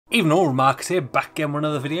Even all Marcus here, back again with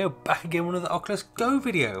another video, back again with another Oculus Go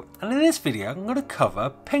video. And in this video I'm going to cover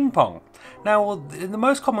ping pong. Now the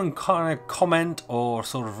most common kind of comment or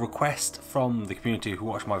sort of request from the community who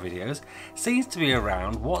watch my videos seems to be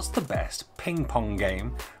around what's the best ping pong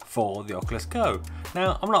game for the Oculus Go.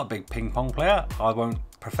 Now I'm not a big ping pong player, I won't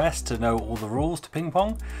profess to know all the rules to ping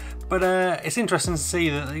pong, but it's interesting to see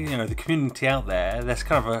that the community out there, there's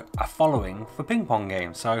kind of a following for ping pong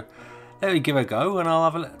games. So let me give it a go and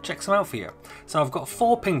I'll have check some out for you. So I've got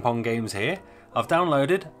 4 ping pong games here. I've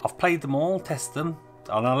downloaded, I've played them all, tested them,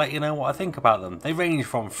 and I'll let you know what I think about them. They range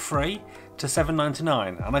from free to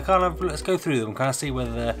 $7.99, and I kind of let's go through them, kind of see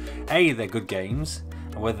whether they're good games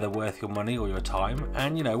and whether they're worth your money or your time,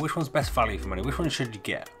 and which one's best value for money, which one should you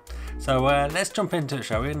get. So let's jump into it,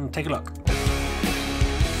 shall we, and take a look.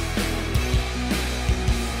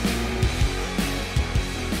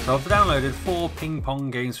 So I've downloaded 4 ping pong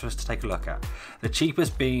games for us to take a look at. The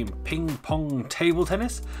cheapest being Ping Pong Table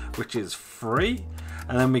Tennis, which is free.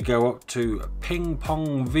 And then we go up to Ping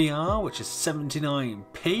Pong VR, which is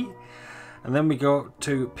 79p. And then we go up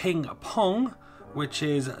to Ping Pong, which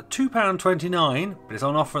is £2.29, but it's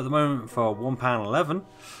on offer at the moment for £1.11.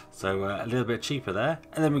 So a little bit cheaper there.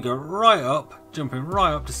 And then we go right up, jumping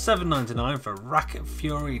right up to $7.99 for Racket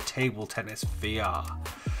Fury Table Tennis VR.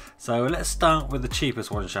 So let's start with the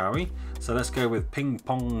cheapest one, shall we? So let's go with Ping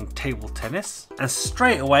Pong Table Tennis. And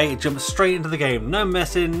straight away, it jumps straight into the game. No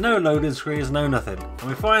messing, no loading screens, no nothing. And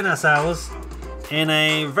we find ourselves in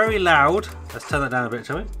a very loud, let's turn that down a bit,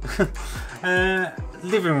 shall we?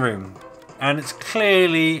 Living room. And it's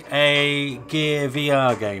clearly a Gear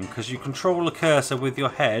VR game because you control the cursor with your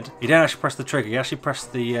head. You don't actually press the trigger, you actually press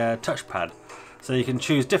the touchpad. So you can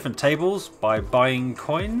choose different tables by buying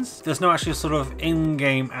coins. There's no actual sort of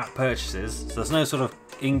in-game app purchases. So there's no sort of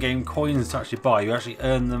in-game coins to actually buy. You actually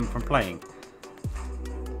earn them from playing.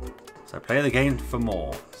 So play the game for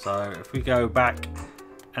more. So if we go back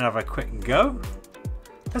and have a quick go.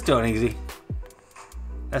 Let's do it easy.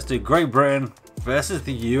 Let's do Great Britain versus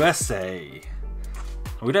the USA.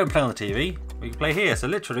 We don't play on the TV. We can play here. So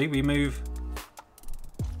literally we move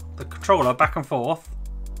the controller back and forth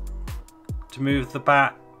to move the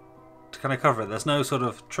bat to kind of cover it. There's no sort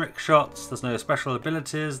of trick shots, there's no special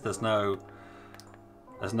abilities, there's no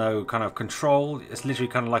kind of control. It's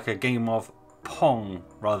literally kind of like a game of Pong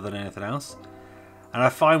rather than anything else. And I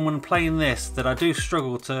find when playing this that I do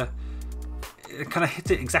struggle to kind of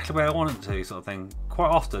hit it exactly where I want it to, sort of thing. Quite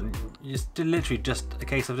often, it's literally just a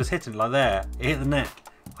case of just hitting it like there. It hit the net.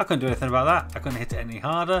 I couldn't do anything about that. I couldn't hit it any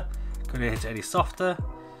harder. Couldn't hit it any softer.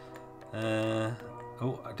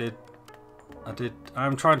 Oh, I did.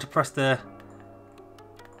 I'm trying to press the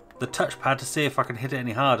touchpad to see if I can hit it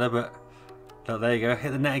any harder, but look, there you go,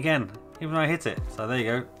 hit the net again, even though I hit it. So there you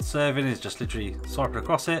go, serving is just literally swiping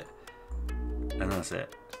across it, and that's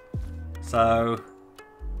it. So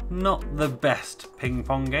not the best ping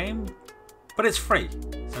pong game, but it's free,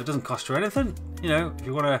 so it doesn't cost you anything. If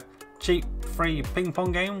you want a cheap, free ping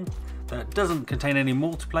pong game that doesn't contain any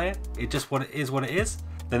multiplayer, it just what it is,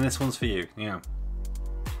 then this one's for you.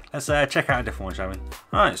 Let's check out a different one, shall we?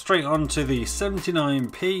 Alright, straight on to the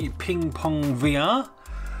 79p Ping Pong VR.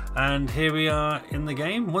 And here we are in the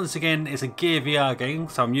game. Once again, it's a Gear VR game,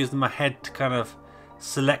 so I'm using my head to kind of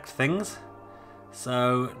select things.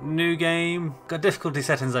 So, new game. Got difficulty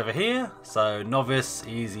settings over here. So, novice,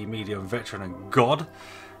 easy, medium, veteran, and god.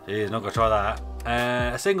 Jeez, not gonna try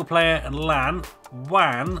that. Single player and LAN.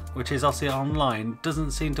 WAN, which is obviously online,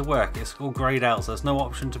 doesn't seem to work. It's all greyed out, so there's no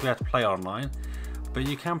option to be able to play online. But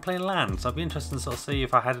you can play LAN, so I'd be interested to sort of see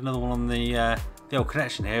if I had another one on the old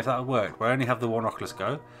connection here, if that would work. But I only have the one Oculus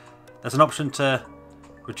Go. There's an option to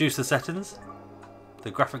reduce the settings, the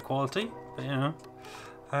graphic quality, but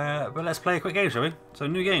but let's play a quick game, shall we? So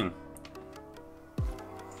new game.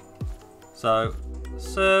 So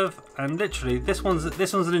serve, and literally this one's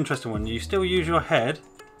an interesting one. You still use your head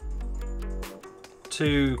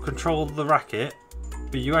to control the racket,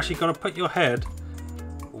 but you actually got to put your head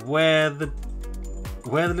where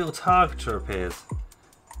the little targeter appears.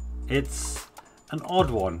 It's an odd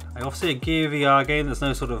one. Obviously a Gear VR game, there's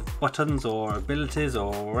no sort of buttons or abilities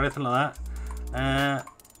or anything like that.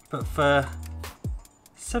 But for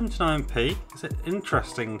 79p, it's an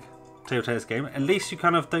interesting table tennis game. At least you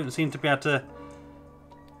kind of don't seem to be able to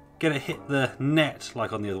get it hit the net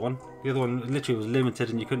like on the other one. The other one literally was limited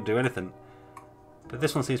and you couldn't do anything. But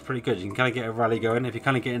this one seems pretty good. You can kind of get a rally going. If you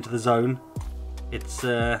kind of get into the zone, it's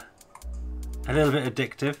a little bit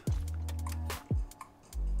addictive,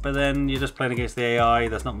 but then you're just playing against the AI.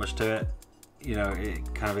 There's not much to it.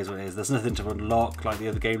 It kind of is what it is. There's nothing to unlock like the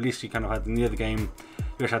other game. At least you kind of had in the other game,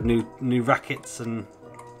 you actually had new rackets and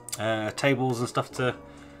tables and stuff to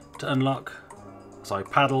unlock. Sorry,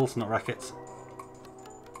 paddles, not rackets.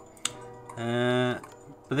 But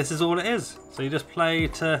this is all it is. So you just play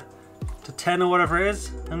to 10 or whatever it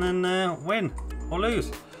is, and then win or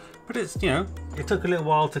lose. But it's, you know, it took a little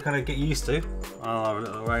while to kind of get used to. I'll have a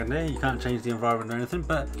little around there. You can't change the environment or anything,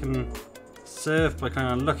 but you can serve by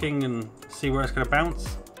kind of looking and see where it's going to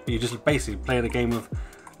bounce. You just basically playing a game of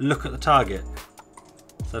look at the target.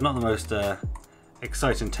 So not the most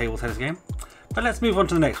exciting table tennis game. But let's move on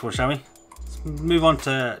to the next one, shall we? Let's move on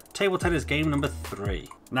to table tennis game number 3.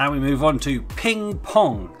 Now we move on to ping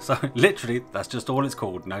pong. So literally, that's just all it's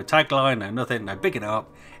called. No tagline, no nothing, no bigging it up.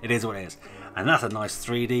 It is what it is. And that's a nice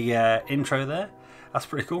 3D intro there. That's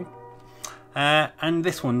pretty cool. And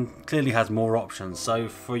this one clearly has more options. So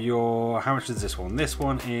for your, how much is this one? This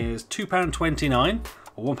one is £2.29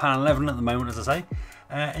 or £1.11 at the moment, as I say.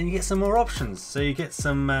 And you get some more options. So you get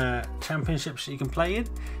some championships that you can play in.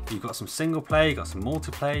 You've got some single player, you've got some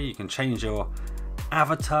multiplayer. You can change your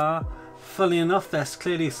avatar. Funnily enough, there's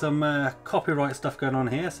clearly some copyright stuff going on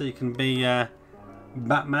here. So you can be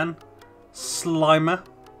Batman, Slimer,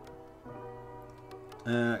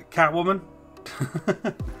 Catwoman,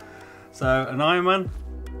 so an Iron Man,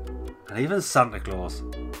 and even Santa Claus.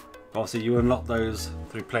 Obviously you unlock those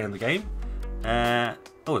through playing the game.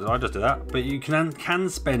 Oh, did I just do that? But you can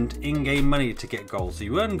spend in-game money to get gold. So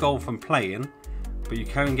you earn gold from playing, but you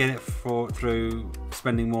can get it through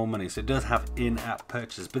spending more money. So it does have in-app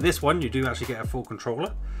purchases. But this one, you do actually get a full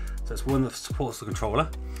controller. So it's one that supports the controller.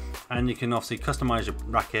 And you can obviously customize your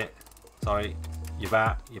racket, sorry, your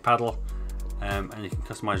bat, your paddle, and you can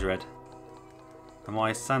customize your head. Am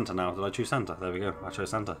I Santa now? Did I choose Santa? There we go, I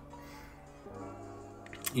chose Santa.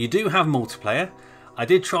 You do have multiplayer. I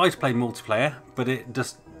did try to play multiplayer, but it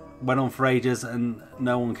just went on for ages and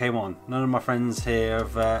no one came on. None of my friends here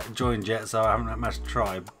have joined yet, so I haven't had much to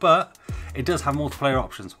try. But it does have multiplayer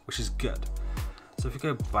options, which is good. So if you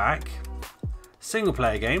go back, single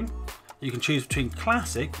player game, you can choose between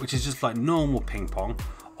classic, which is just like normal ping pong,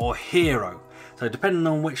 or hero. So depending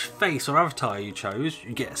on which face or avatar you chose,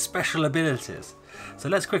 you get special abilities. So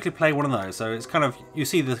let's quickly play one of those. So it's kind of, you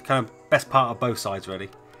see the kind of best part of both sides really.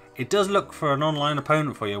 It does look for an online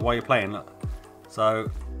opponent for you while you're playing, look.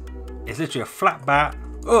 So it's literally a flat bat.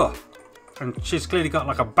 Ugh! And she's clearly got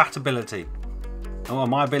like a bat ability. Oh,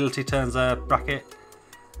 my ability turns her bracket,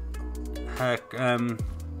 her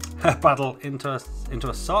paddle into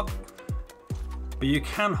a sock. But you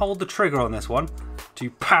can hold the trigger on this one to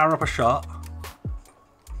power up a shot,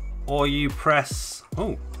 or you press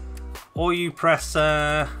the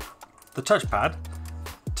touchpad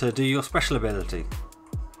to do your special ability.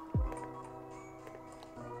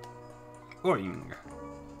 Boing.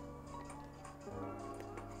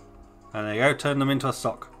 And there you go, turn them into a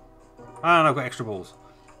sock. And I've got extra balls.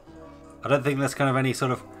 I don't think there's kind of any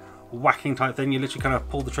sort of whacking type thing. You literally kind of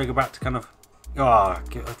pull the trigger back to kind of,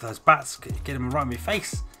 get those bats, get them right in my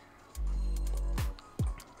face.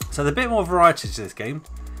 So there's a bit more variety to this game.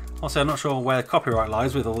 Also, I'm not sure where the copyright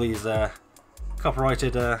lies with all these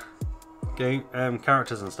copyrighted game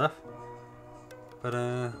characters and stuff. But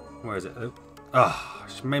where is it? Oh,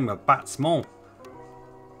 she made my bat small.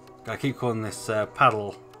 Gotta keep calling this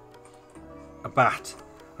paddle a bat.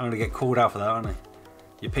 I'm gonna get called out for that, aren't I?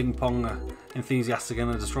 Your ping pong enthusiasts are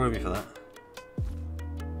gonna destroy me for that.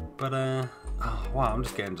 But oh wow, I'm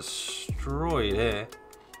just getting destroyed here.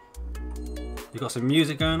 You got some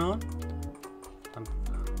music going on.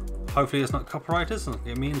 Hopefully it's not copyrighted, so not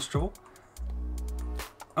get me into trouble.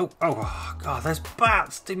 Oh god, there's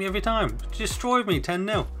bats sting me every time. Destroyed me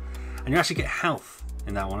 10-0. And you actually get health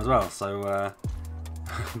in that one as well. So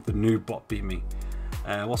the new bot beat me.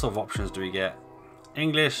 What sort of options do we get?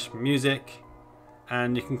 English, music,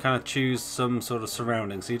 and you can kind of choose some sort of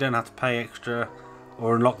surroundings. So you don't have to pay extra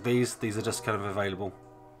or unlock these. These are just kind of available.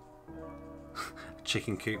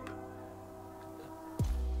 Chicken coop.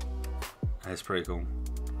 It's pretty cool.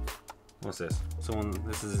 What's this?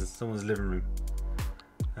 This is someone's living room.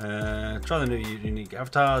 Try the new unique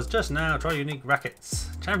avatars just now. Try unique rackets.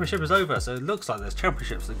 Championship is over, so it looks like there's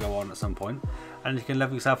championships that go on at some point, and you can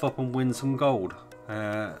level yourself up and win some gold.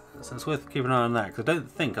 So it's worth keeping an eye on that, because I don't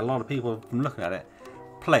think a lot of people, from looking at it,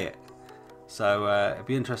 play it. So it'd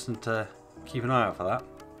be interesting to keep an eye out for that.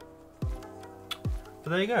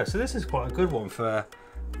 But there you go. So this is quite a good one for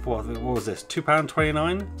what was this?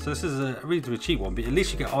 £2.29. So this is a reasonably cheap one, but at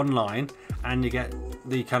least you get online and you get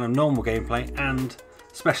the kind of normal gameplay and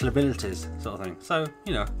special abilities sort of thing. So,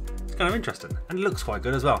 you know, it's kind of interesting, and it looks quite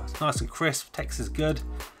good as well. It's nice and crisp, text is good,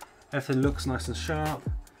 everything looks nice and sharp.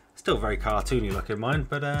 Still very cartoony looking mine,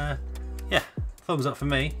 but yeah, thumbs up for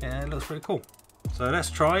me. Yeah, it looks pretty cool. So So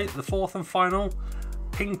let's try the fourth and final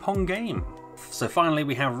ping pong game. So finally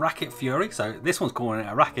we have Racket Fury. So this one's calling it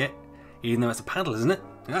a racket, even though it's a paddle, isn't it?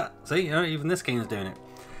 Yeah, see, you know, even this game's doing it.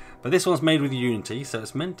 But this one's made with Unity, so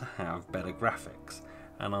it's meant to have better graphics.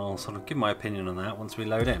 And I'll sort of give my opinion on that once we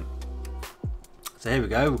load in. So here we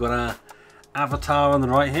go, we've got our avatar on the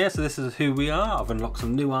right here. So this is who we are. I've unlocked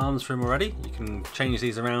some new arms for him already. You can change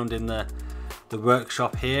these around in the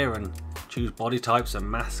workshop here and choose body types and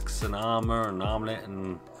masks and armor and armlet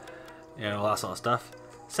and, you know, all that sort of stuff.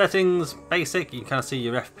 Settings, basic, you can kind of see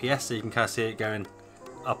your FPS, so you can kind of see it going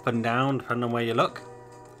up and down depending on where you look.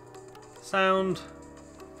 Sound,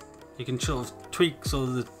 you can sort of tweak sort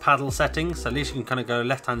of the paddle settings, so at least you can kind of go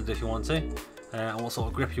left-handed if you want to, and what sort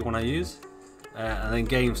of grip you want to use. And then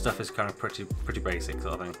game stuff is kind of pretty basic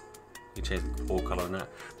sort of thing. You change the ball colour and that.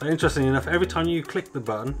 But interestingly enough, every time you click the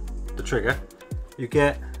button, the trigger, you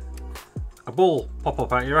get a ball pop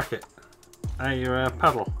up out of your racket, out of your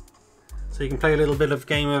paddle. So you can play a little bit of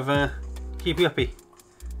game of keepy uppy.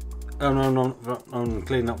 Oh no, I'm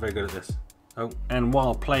clearly not very good at this. Oh, and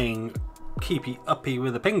while playing keepy uppy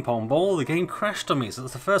with a ping pong ball, the game crashed on me. So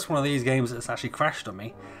it's the first one of these games that's actually crashed on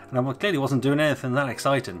me, and I clearly wasn't doing anything that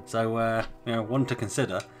exciting. So you know, one to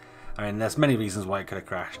consider. I mean, there's many reasons why it could have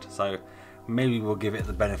crashed. So maybe we'll give it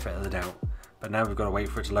the benefit of the doubt. But now we've got to wait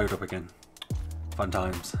for it to load up again. Fun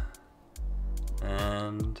times.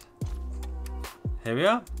 And here we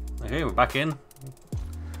are. Okay, we're back in.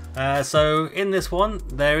 So in this one,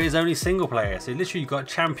 there is only single player. So literally you've got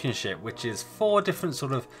championship, which is 4 different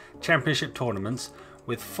sort of championship tournaments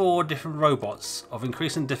with 4 different robots of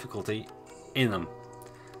increasing difficulty in them.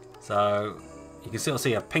 So you can still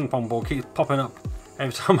see a ping pong ball keeps popping up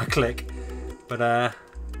every time I click. But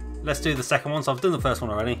let's do the second one. So I've done the first one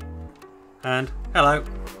already. And hello.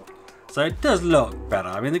 So it does look better.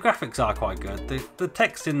 I mean, the graphics are quite good. The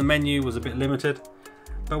text in the menu was a bit limited.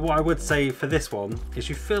 But what I would say for this one is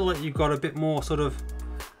you feel like you've got a bit more sort of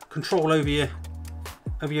control over your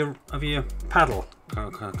paddle. I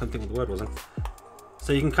couldn't think what the word was.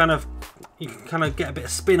 So you can kind of get a bit of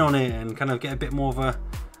spin on it and kind of get a bit more of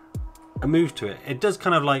a move to it. It does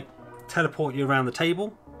kind of like teleport you around the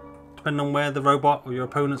table, depending on where the robot or your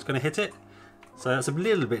opponent's going to hit it. So that's a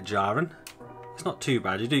little bit jarring. It's not too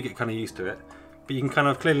bad. You do get kind of used to it, but you can kind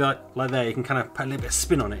of clearly like there, you can kind of put a little bit of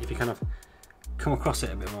spin on it if you kind of come across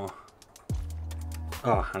it a bit more.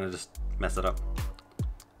 Oh, and I just messed it up.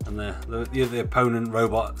 And the opponent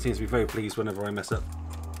robot seems to be very pleased whenever I mess up.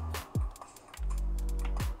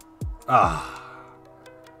 Ah.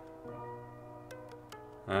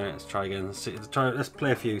 Alright, let's try again. Let's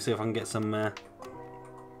play a few, see if I can get some. There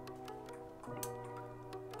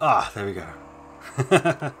we go.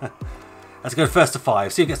 Let's go first to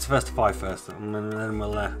 5. See who gets to first to 5 first, and then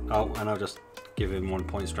we'll. Oh, and I'll just give him 1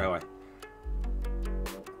 point straight away.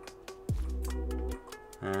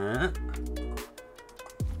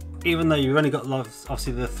 Even though you've only got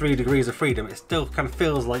obviously the 3 degrees of freedom, it still kind of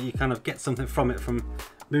feels like you kind of get something from it from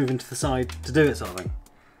moving to the side to do it sort of thing.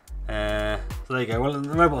 So there you go. Well, the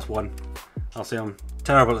robot's won. I'll see, I'm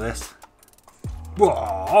terrible at this.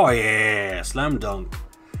 Whoa, oh yeah, slam dunk.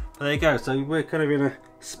 But there you go. So we're kind of in a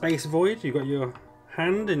space void. You've got your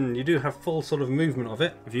hand and you do have full sort of movement of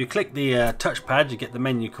it. If you click the touchpad, you get the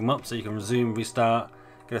menu come up, so you can resume, restart,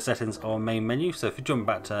 go to settings or main menu. So if you jump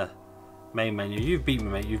back to main menu, you've beat me,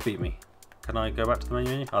 mate, you've beat me. Can I go back to the main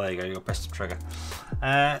menu? Oh, there you go, you'll press the trigger.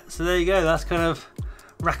 So there you go, that's kind of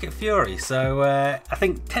Racket Fury. So I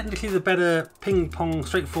think technically the better ping pong,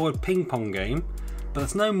 straightforward ping pong game, but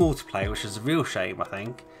there's no multiplayer, which is a real shame, I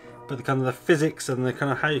think. But the kind of the physics and the kind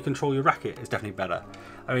of how you control your racket is definitely better.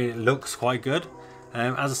 I mean, it looks quite good.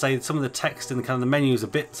 As I say, some of the text in the kind of the menu is a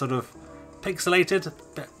bit sort of pixelated,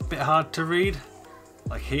 a bit hard to read,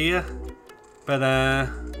 like here. But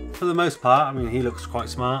for the most part, I mean, he looks quite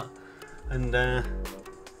smart, and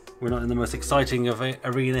we're not in the most exciting of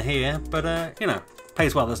arena here, but you know,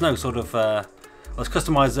 plays well. There's no sort of there's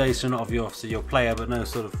customization of your player, but no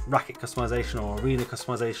sort of racket customization or arena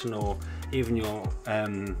customization or even your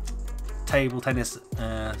table tennis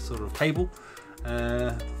sort of table.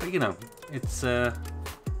 But you know, it's for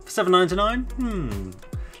 $7.99.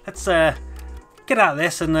 Let's get out of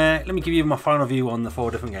this and let me give you my final view on the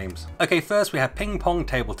 4 different games. Okay, first we have ping pong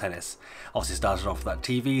table tennis. Obviously started off with that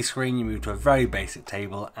TV screen, you move to a very basic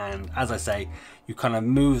table, and as I say, you kind of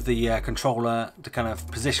move the controller to kind of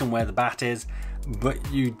position where the bat is,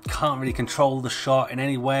 but you can't really control the shot in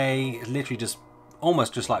any way. It's literally just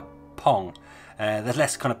almost just like Pong. There's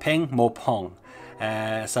less kind of ping, more Pong.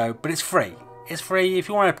 But it's free. It's free if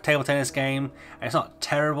you want a table tennis game. It's not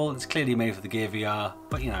terrible. It's clearly made for the Gear VR,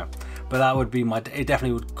 but you know, but that would be it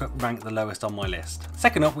definitely would rank the lowest on my list.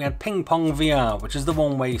 Second up, we had Ping Pong VR, which is the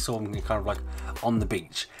one where you saw me kind of like on the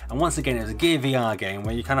beach. And once again, it was a Gear VR game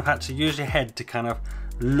where you kind of had to use your head to kind of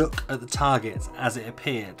look at the targets as it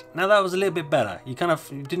appeared. Now that was a little bit better. You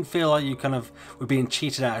didn't feel like you kind of were being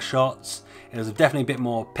cheated out of shots. It was definitely a bit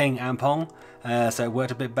more ping and pong, so it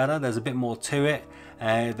worked a bit better. There's a bit more to it.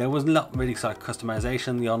 There was not really like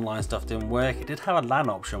customization. The online stuff didn't work. It did have a LAN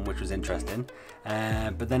option, which was interesting,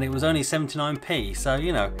 but then it was only 79p, so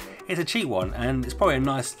you know, it's a cheap one, and it's probably a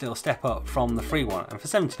nice little step up from the free one. And for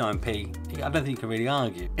 79p, I don't think you can really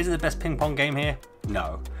argue. Is it the best ping pong game here?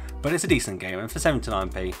 No. But it's a decent game, and for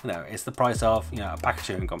 79p, you know, it's the price of, you know, a pack of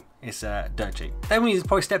chewing gum. It's dirt cheap. Then we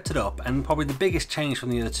probably stepped it up, and probably the biggest change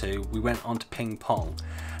from the other two, we went on to Ping Pong.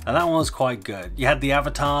 Now that one was quite good. You had the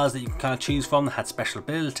avatars that you can kind of choose from that had special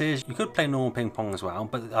abilities. You could play normal ping pong as well,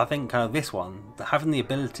 but I think kind of this one, having the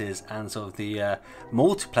abilities and sort of the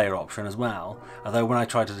multiplayer option as well, although when I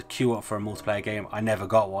tried to queue up for a multiplayer game, I never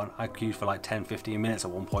got one. I queued for like 10-15 minutes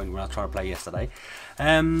at one point when I was trying to play yesterday.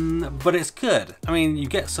 But it's good. I mean, you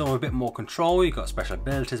get sort of a bit more control. You've got special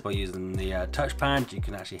abilities by using the touchpad. You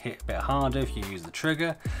can actually hit a bit harder if you use the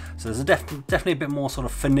trigger. So there's definitely a bit more sort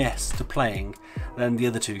of finesse to playing than the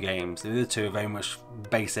other two games. The other two are very much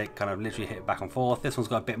basic, kind of literally hit back and forth. This one's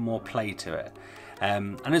got a bit more play to it.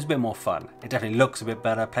 And it's a bit more fun. It definitely looks a bit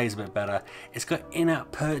better, plays a bit better. It's got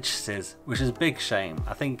in-app purchases, which is a big shame.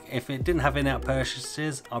 I think if it didn't have in-app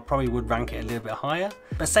purchases, I probably would rank it a little bit higher.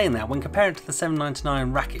 But saying that, when compared to the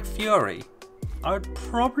 $7.99 Racket Fury, I would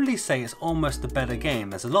probably say it's almost a better game.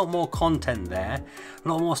 There's a lot more content there, a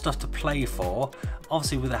lot more stuff to play for.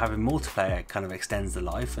 Obviously, with it having multiplayer, it kind of extends the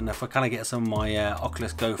life. And if I kind of get some of my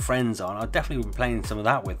Oculus Go friends on, I'd definitely be playing some of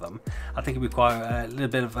that with them. I think it'd be quite a little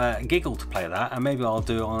bit of a giggle to play that, and maybe I'll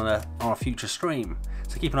do it on a future stream.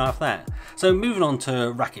 So keep an eye off that. So moving on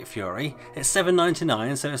to Racket Fury, it's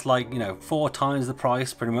 $7.99, so it's like, you know, 4 times the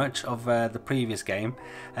price pretty much of the previous game.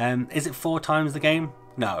 Is it 4 times the game?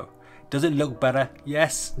 No. Does it look better?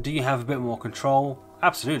 Yes. Do you have a bit more control?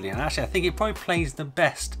 Absolutely. And actually, I think it probably plays the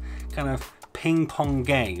best kind of ping pong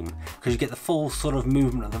game because you get the full sort of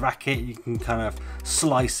movement of the racket. You can kind of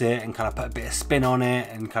slice it and kind of put a bit of spin on it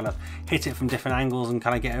and kind of hit it from different angles and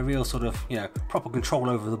kind of get a real sort of, you know, proper control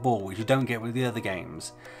over the ball, which you don't get with the other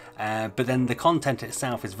games. But then the content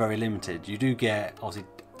itself is very limited. You do get obviously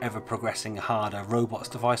ever progressing harder robots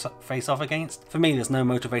to face off against. For me, there's no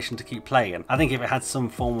motivation to keep playing. I think if it had some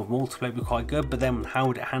form of multiplayer, it would be quite good, but then how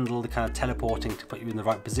would it handle the kind of teleporting to put you in the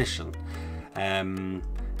right position?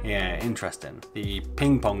 Yeah, interesting. The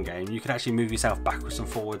ping pong game, you can actually move yourself backwards and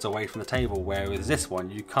forwards away from the table, whereas this one,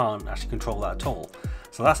 you can't actually control that at all.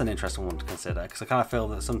 So that's an interesting one to consider, because I kind of feel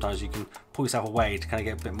that sometimes you can pull yourself away to kind of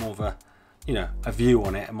get a bit more of a, you know, a view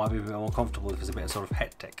on it. It might be a bit more comfortable if it's a bit sort of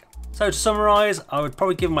hectic. So to summarise, I would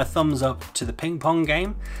probably give my thumbs up to the ping pong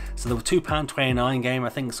game. So the £2.29 game, I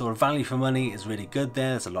think sort of value for money is really good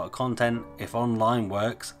there. There's a lot of content. If online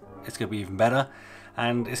works, it's going to be even better.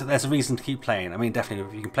 And there's a reason to keep playing. I mean, definitely,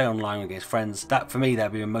 if you can play online against friends, that for me,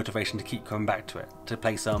 that'd be a motivation to keep coming back to it, to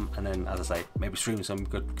play some, and then, as I say, maybe stream some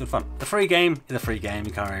good fun. The free game is a free game.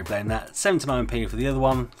 You can't really blame that. 79p for the other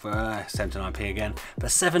one, for 79p again, but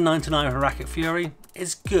 7.99 for Racket Fury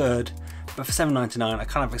is good. But for $7.99, I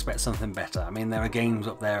kind of expect something better. I mean, there are games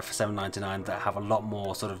up there for $7.99 that have a lot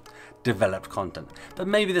more sort of developed content. But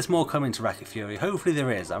maybe there's more coming to Racket Fury. Hopefully there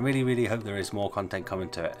is. I really hope there is more content coming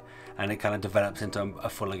to it, and it kind of develops into a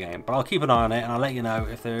fuller game. But I'll keep an eye on it, and I'll let you know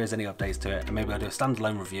if there is any updates to it, and maybe I'll do a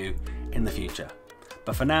standalone review in the future.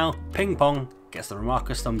 But for now, Ping Pong gets the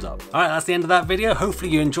Remarkous thumbs up. Alright, that's the end of that video. Hopefully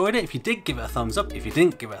you enjoyed it. If you did, give it a thumbs up. If you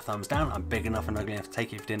didn't, give it a thumbs down. I'm big enough and ugly enough to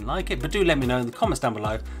take it if you didn't like it. But do let me know in the comments down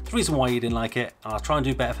below the reason why you didn't like it, and I'll try and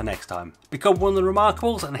do better for next time. Become one of the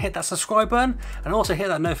Remarkables and hit that subscribe button, and also hit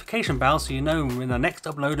that notification bell so you know when I next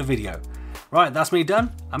upload a video. Right, that's me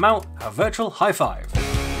done. I'm out. A virtual high five.